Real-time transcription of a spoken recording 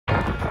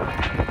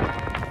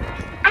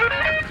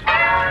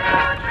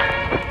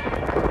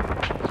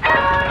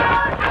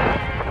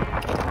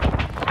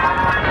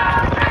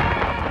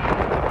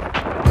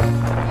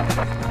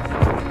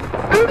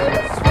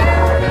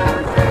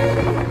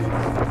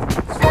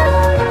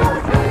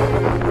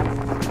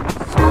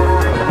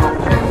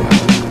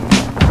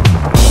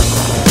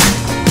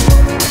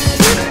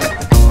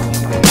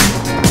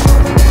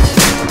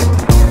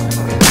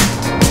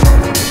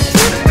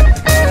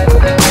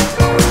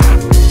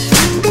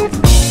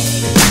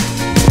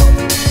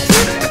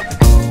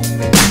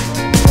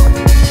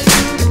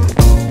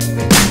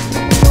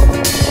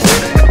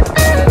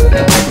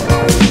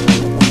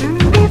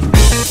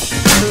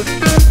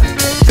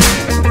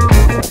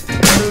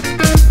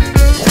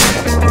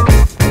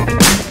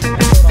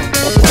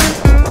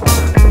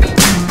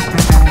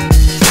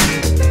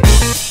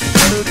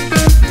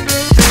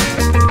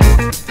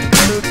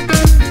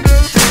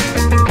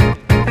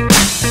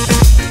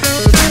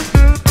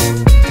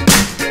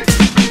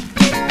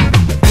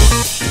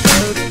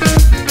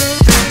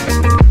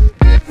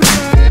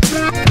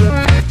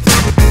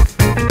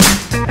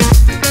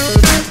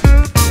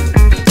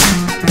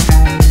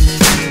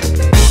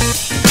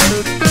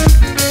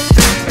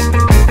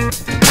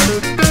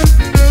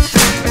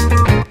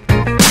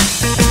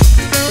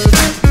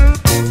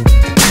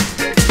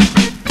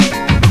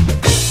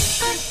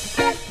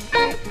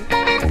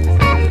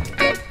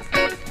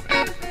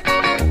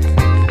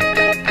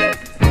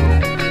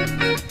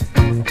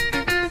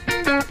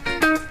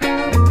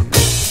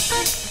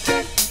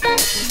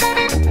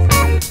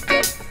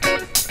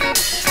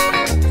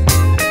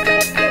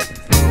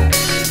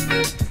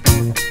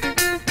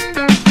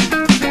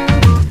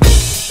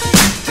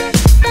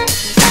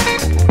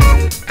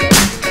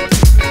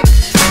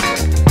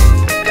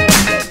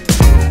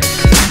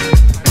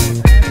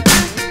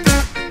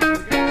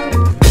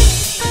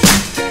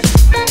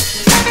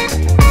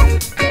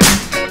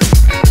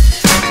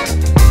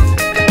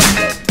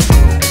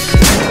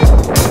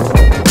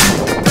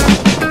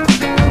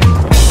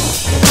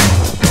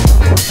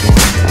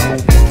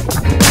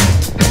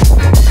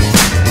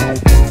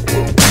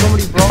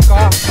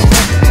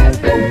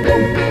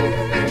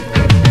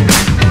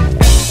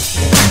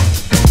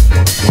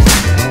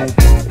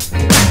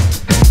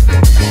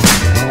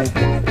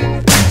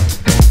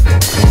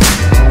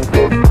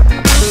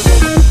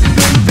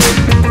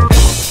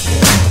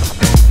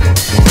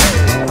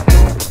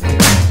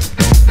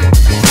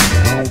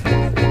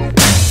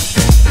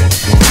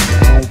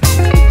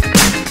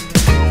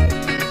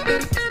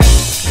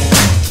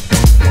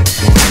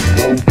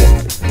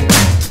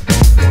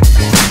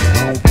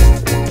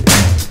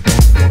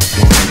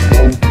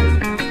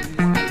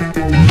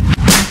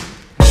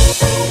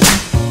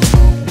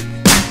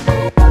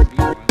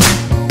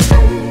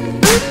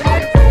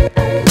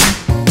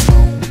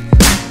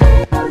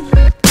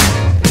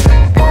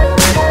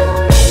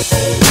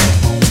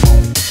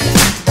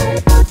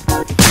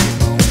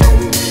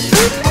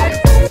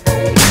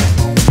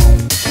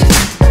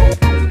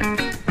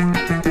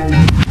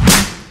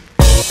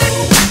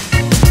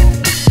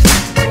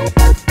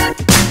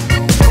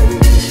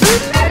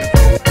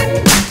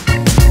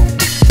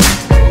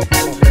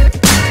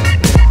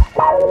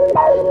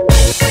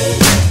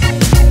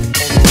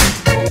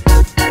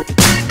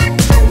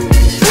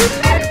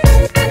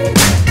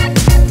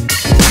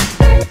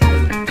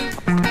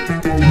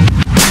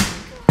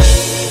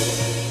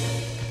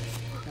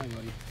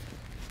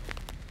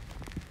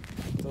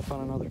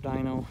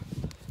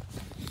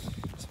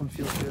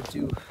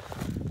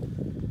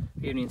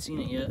ain't seen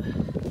it yet.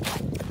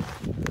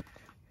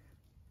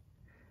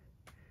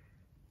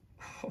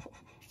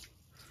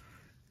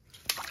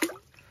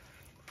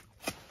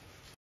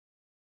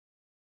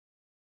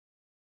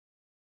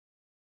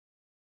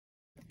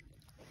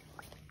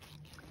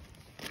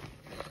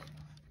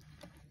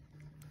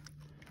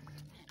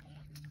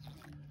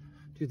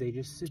 Dude, they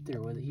just sit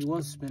there with it. He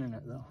was spinning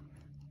it though.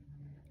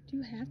 Do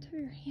you have to have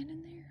your hand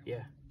in there?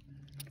 Yeah.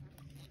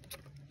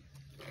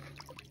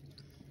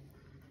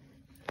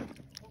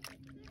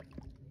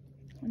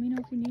 Let me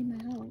know if you need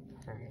my help.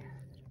 Alright.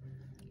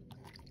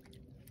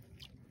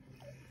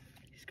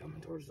 He's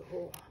coming towards the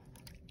hole.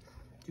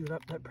 Dude,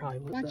 that probably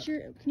was Watch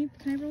your, can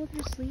I roll up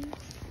your sleeves?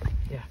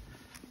 Yeah.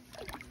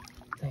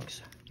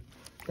 Thanks.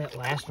 That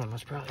last one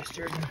was probably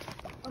sturgeon.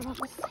 What about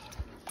this sleeve?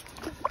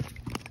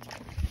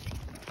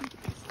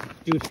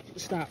 Dude,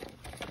 stop.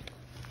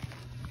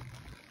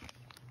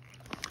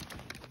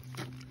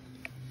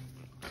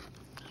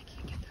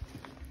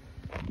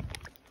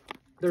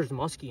 There's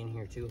muskie in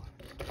here too.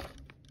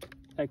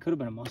 That could have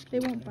been a muskie. They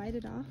won't bite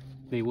it off?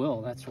 They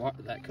will. That's what.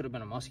 That could have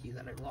been a muskie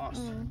that I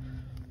lost. Oh.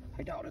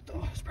 I doubt it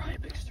though. It's probably a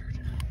big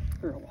sturgeon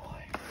or a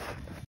walleye.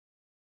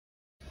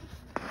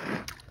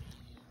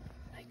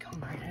 They come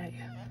right at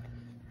you.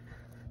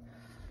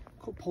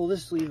 Go pull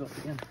this sleeve up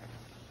again.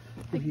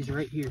 Oh, he's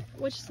right here.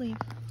 Which sleeve?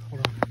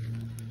 Hold on.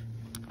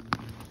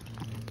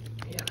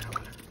 Yeah, that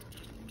one.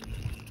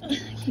 I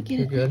can't get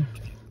You're it. good.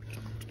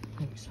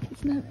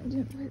 It's not. It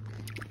didn't work.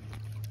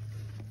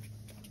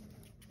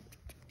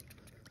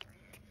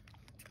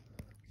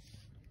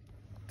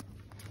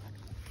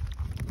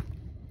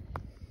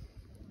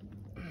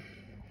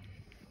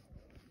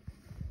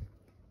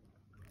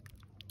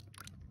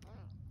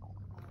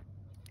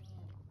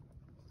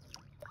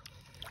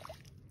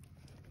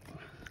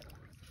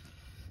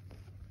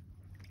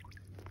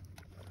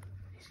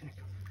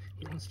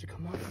 He wants to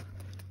come up.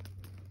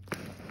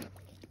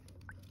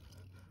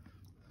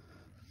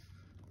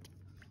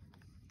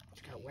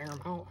 Just gotta wear him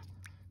out.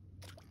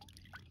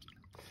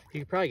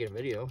 You could probably get a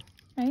video.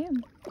 I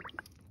am.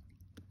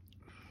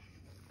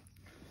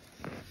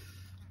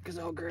 Because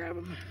I'll grab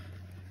him.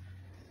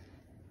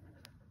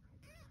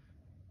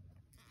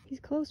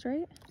 He's close,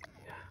 right?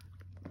 Yeah.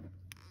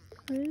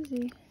 Where is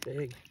he?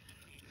 Big.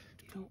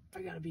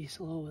 I gotta be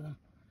slow with him.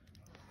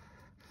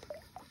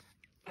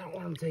 I don't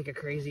want him to take a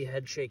crazy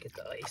head shake at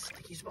the ice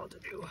like he's about to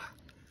do.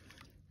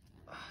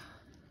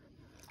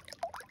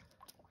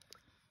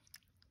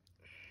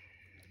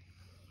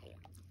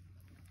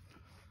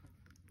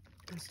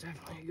 That's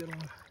definitely a good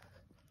one.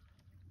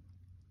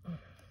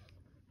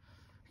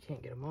 I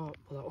can't get him up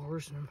without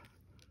horsing him.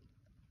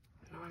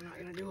 No, I'm not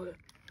gonna do it.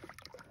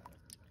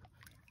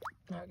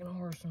 Not gonna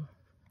horse him.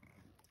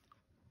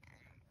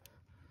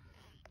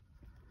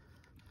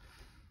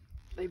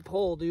 They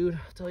pull, dude.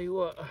 I'll tell you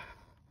what.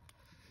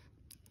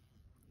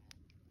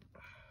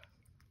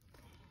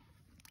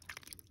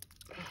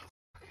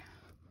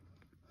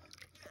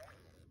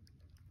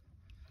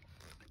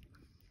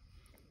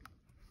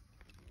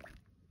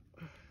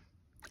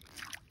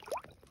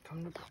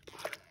 Coming up.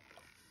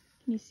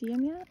 Can you see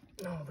him yet?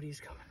 No, but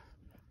he's coming.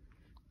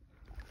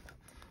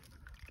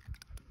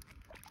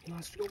 He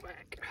wants to go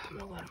back. I'm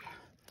gonna let him.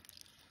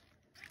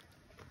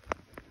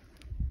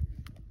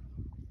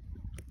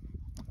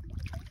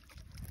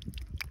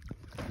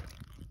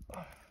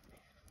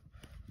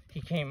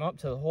 He came up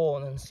to the hole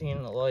and then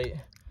seen the light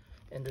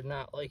and did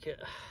not like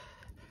it.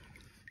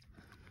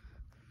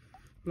 I'm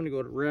gonna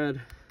go to red.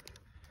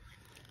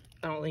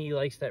 I don't think he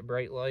likes that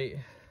bright light.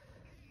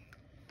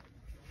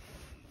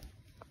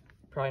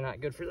 Probably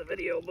not good for the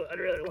video, but I'd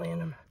rather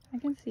land him. I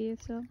can see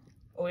it still.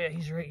 Oh yeah,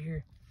 he's right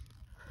here.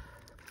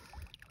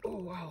 Oh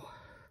wow.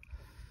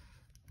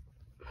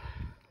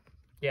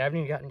 Yeah, I haven't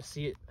even gotten to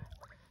see it.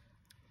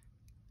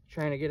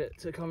 Trying to get it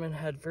to come in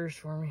head first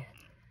for me.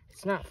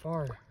 It's not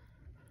far.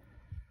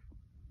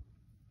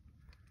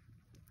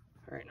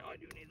 All right, now I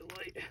do need the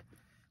light.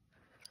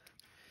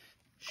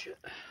 Shit.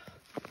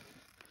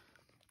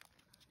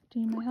 Do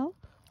you need my help?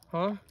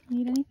 Huh?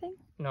 Need anything?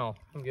 No,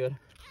 I'm good.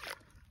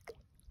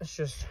 It's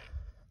just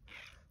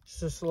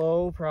a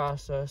slow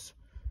process.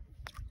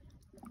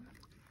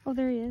 Oh,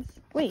 there he is.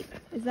 Wait,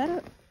 is that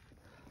a...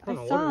 I don't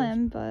know saw what it is.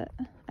 him, but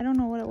I don't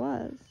know what it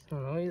was.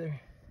 Don't know either.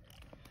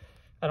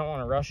 I don't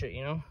want to rush it,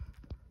 you know?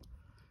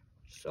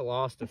 Just a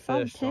loss to I saw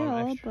the fish, so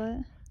I'm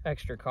tail, but...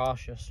 extra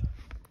cautious.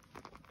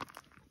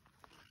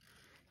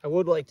 I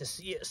would like to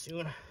see it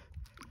soon.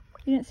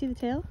 You didn't see the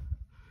tail?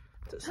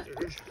 It's a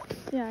sturgeon.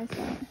 Yeah, I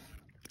saw it.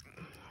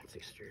 It's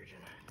a sturgeon.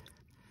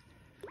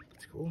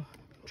 It's cool.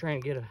 I'm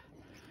trying to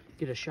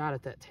get a shot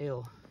at that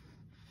tail.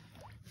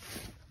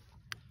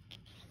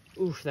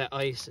 Oof, that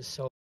ice is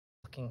so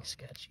fucking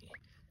sketchy.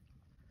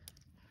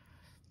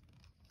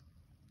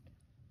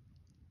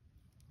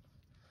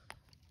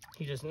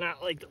 He does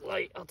not like the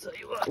light, I'll tell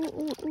you what. Ooh,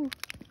 ooh, ooh.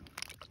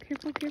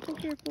 Careful, careful,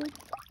 careful.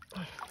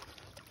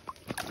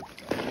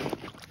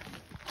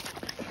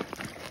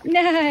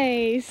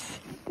 Nice!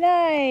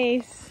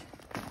 Nice!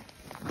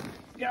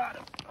 Got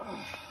him.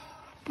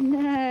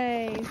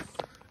 Nice!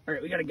 All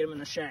right, we gotta get him in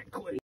the shack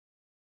quick.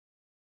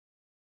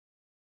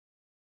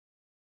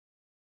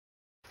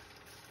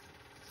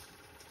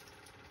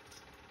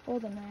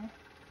 Hold him there.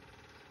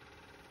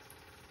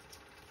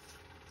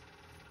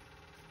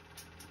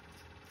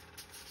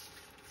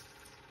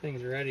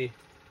 Thing's ready.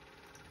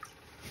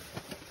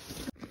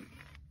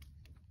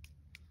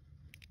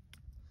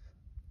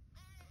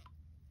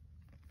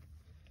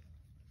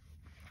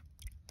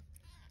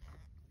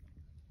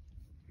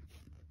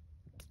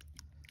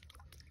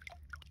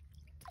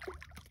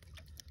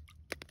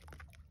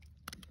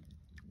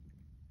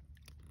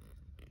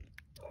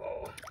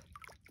 Oh,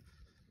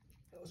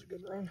 that was a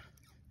good run.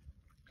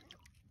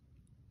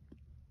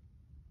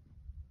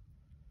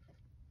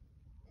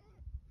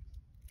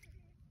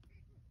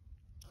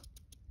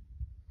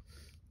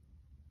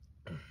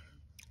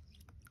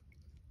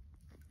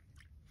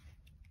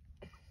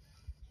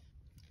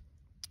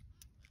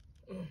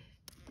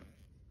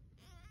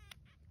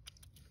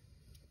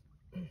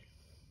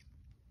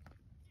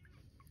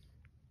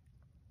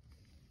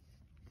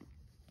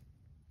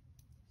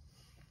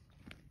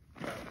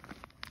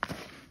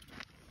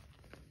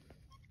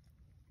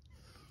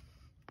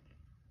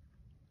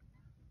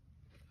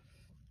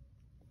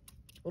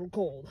 A little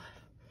cold.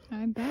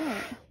 I bet.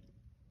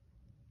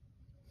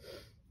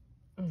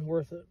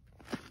 Worth it.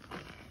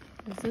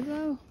 Is it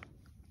though?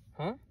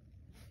 Huh?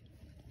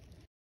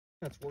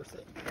 That's worth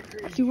it.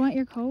 Do you want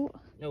your coat?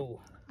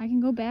 No. I can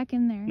go back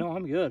in there. No,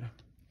 I'm good.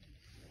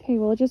 Okay,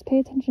 well just pay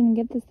attention and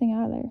get this thing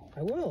out of there.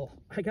 I will.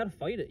 I gotta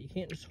fight it. You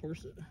can't just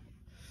horse it.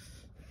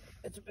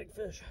 It's a big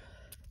fish.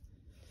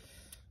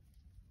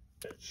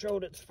 It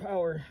showed its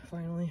power,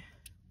 finally.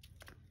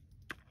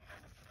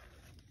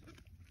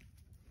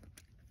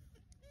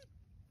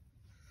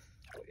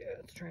 Oh yeah,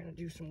 it's trying to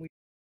do some weird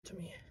to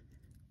me.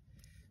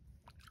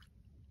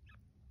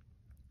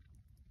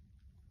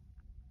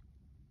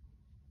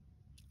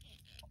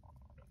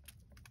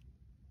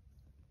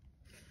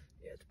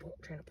 Yeah, it's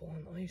trying to pull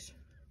on the ice.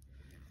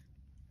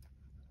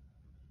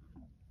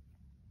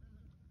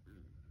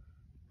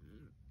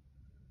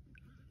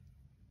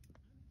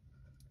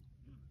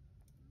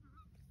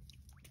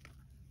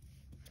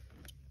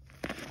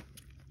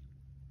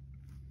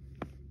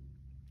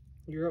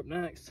 You're up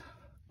next.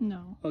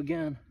 No.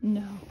 Again. No.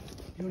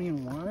 You don't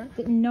even want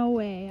it? No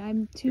way.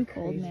 I'm too You're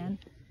cold, crazy. man.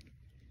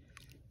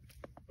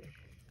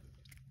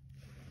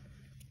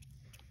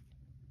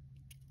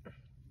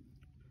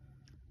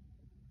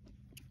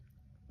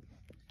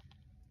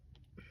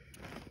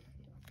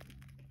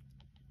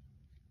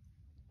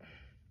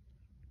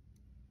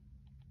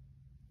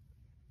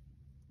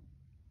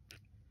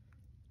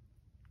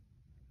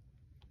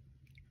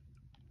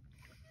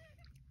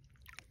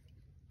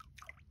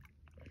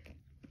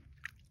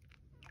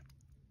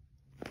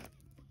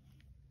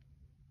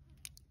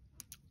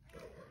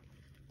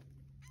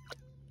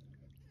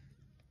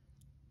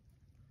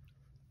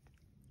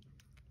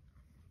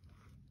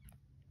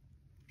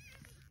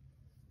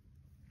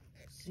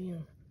 See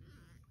him.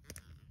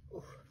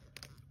 Oof.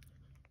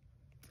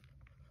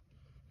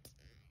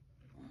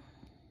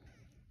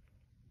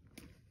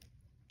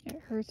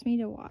 It hurts me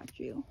to watch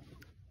you.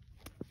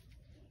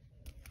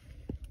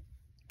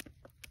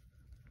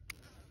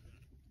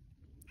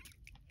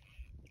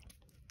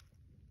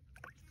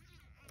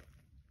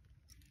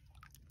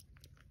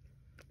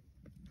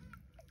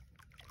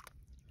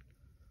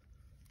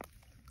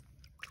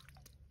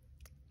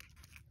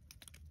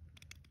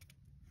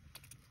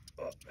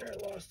 Oh, there,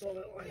 I lost all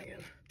that line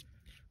again.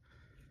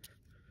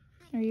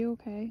 Are you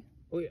okay?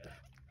 Oh yeah.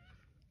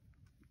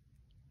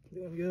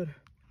 Doing good.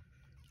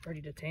 Ready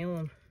to tail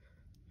him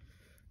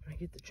when I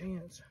get the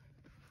chance.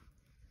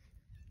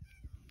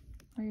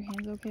 Are your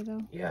hands okay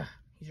though? Yeah,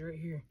 he's right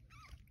here.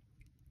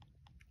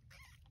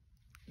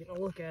 Getting a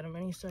look at him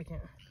any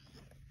second.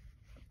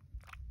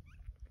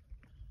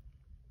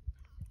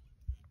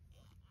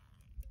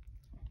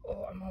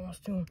 Oh, I'm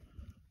almost to him.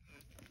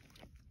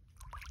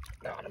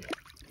 Got him.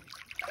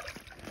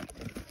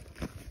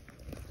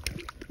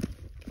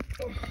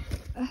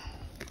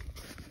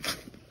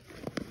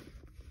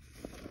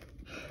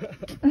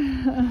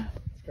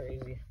 It's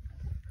crazy.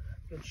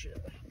 Good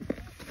shit.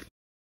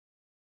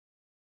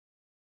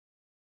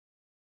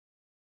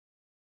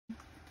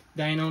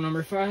 Dino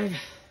number 5.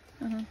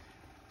 Uh-huh.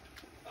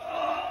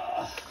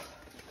 Oh.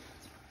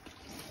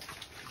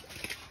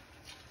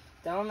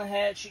 Down the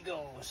hatch she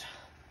goes.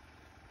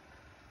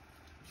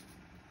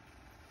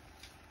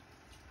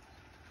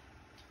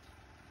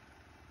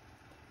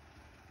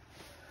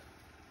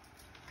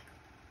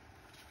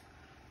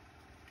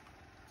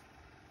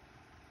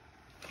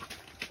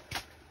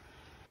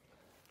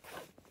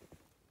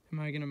 Am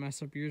I gonna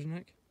mess up yours,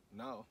 Nick?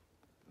 No,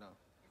 no.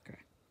 Okay.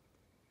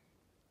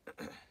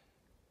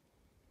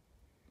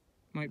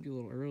 Might be a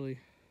little early.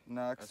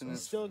 Knox and He's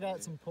his, still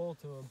got some pull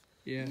to him.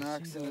 Yeah.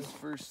 Knox and his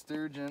first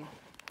sturgeon.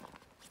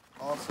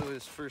 Also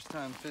his first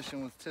time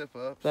fishing with tip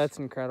ups. That's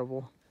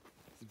incredible.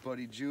 His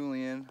buddy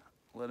Julian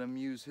let him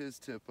use his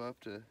tip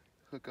up to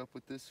hook up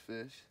with this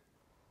fish.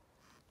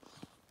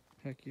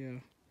 Heck yeah.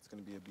 It's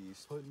gonna be a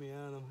beast. Put me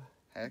on him.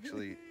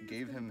 Actually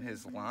gave him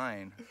his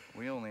line.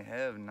 We only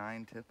have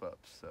 9 tip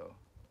ups, so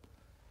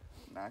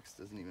Knox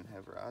doesn't even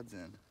have rods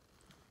in.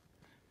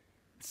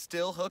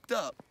 Still hooked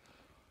up.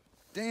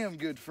 damn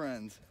good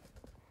friends.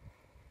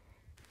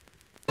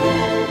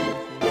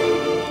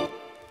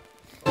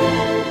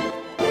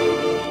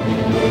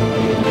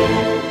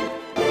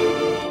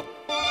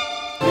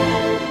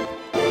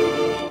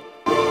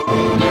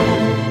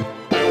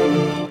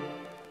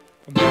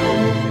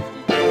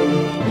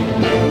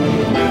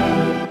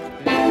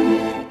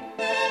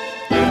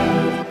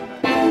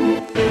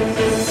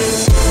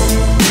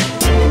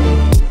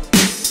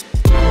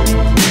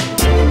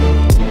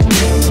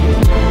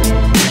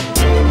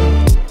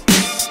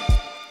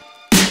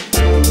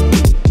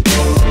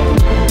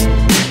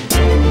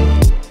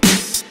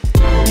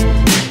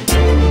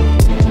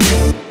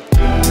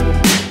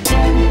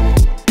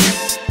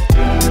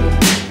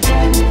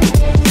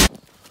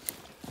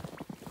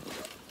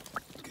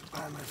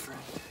 Goodbye, my friend.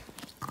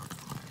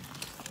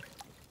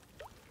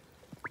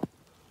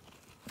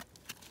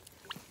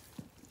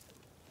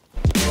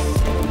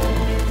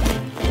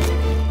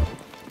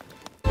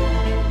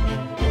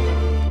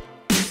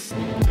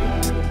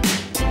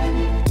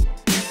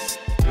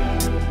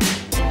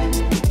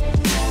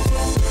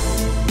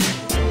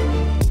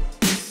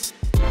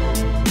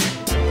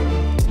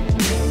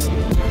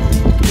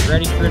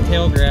 Ready for a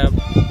tail grab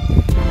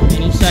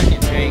any second,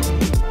 Jake.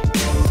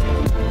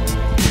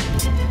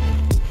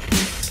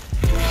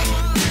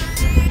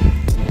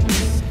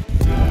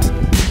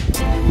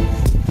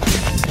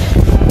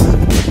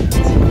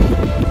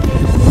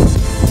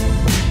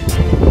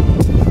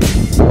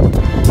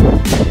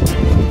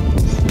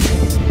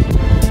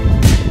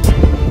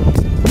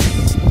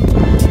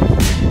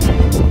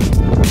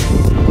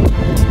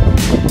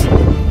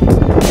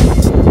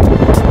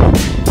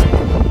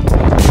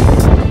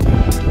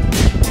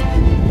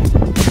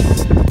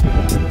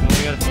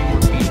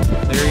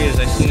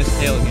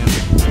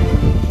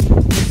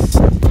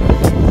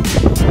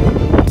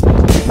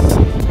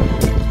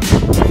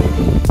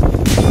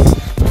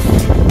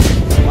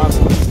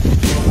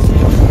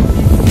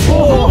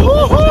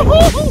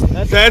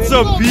 That's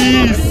a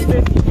beast!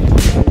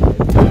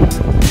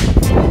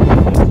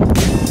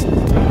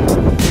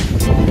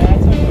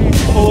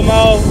 Pull him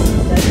out!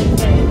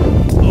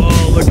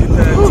 Oh, look at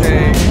that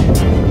tank!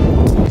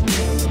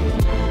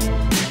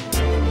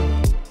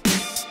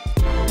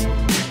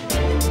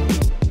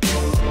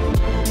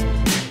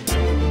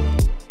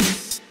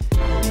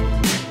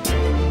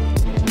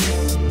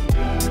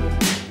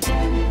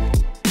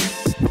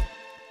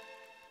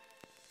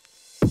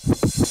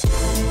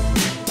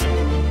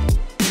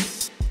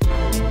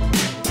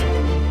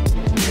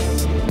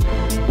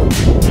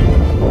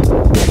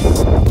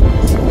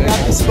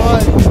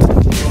 Spot.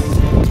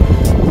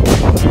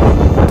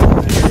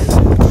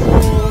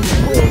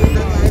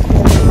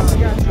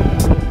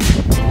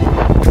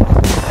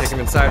 Take him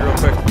inside real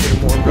quick, get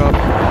him warmed up.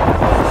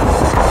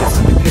 Get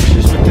some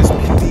pictures with this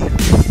beauty.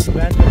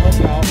 Bend the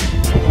hook out.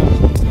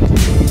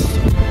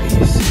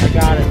 I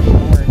got it.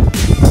 Don't worry.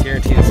 I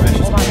guarantee this fish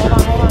is Hold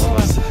on.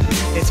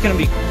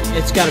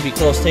 It's gotta be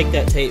close. Take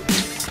that tape.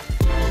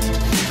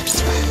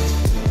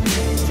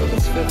 So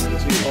that's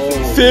 52.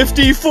 Oh.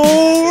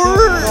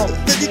 54!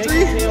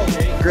 53?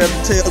 Grab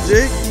the tail,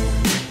 Jake.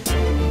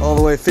 All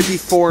the way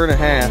 54 and a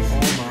half.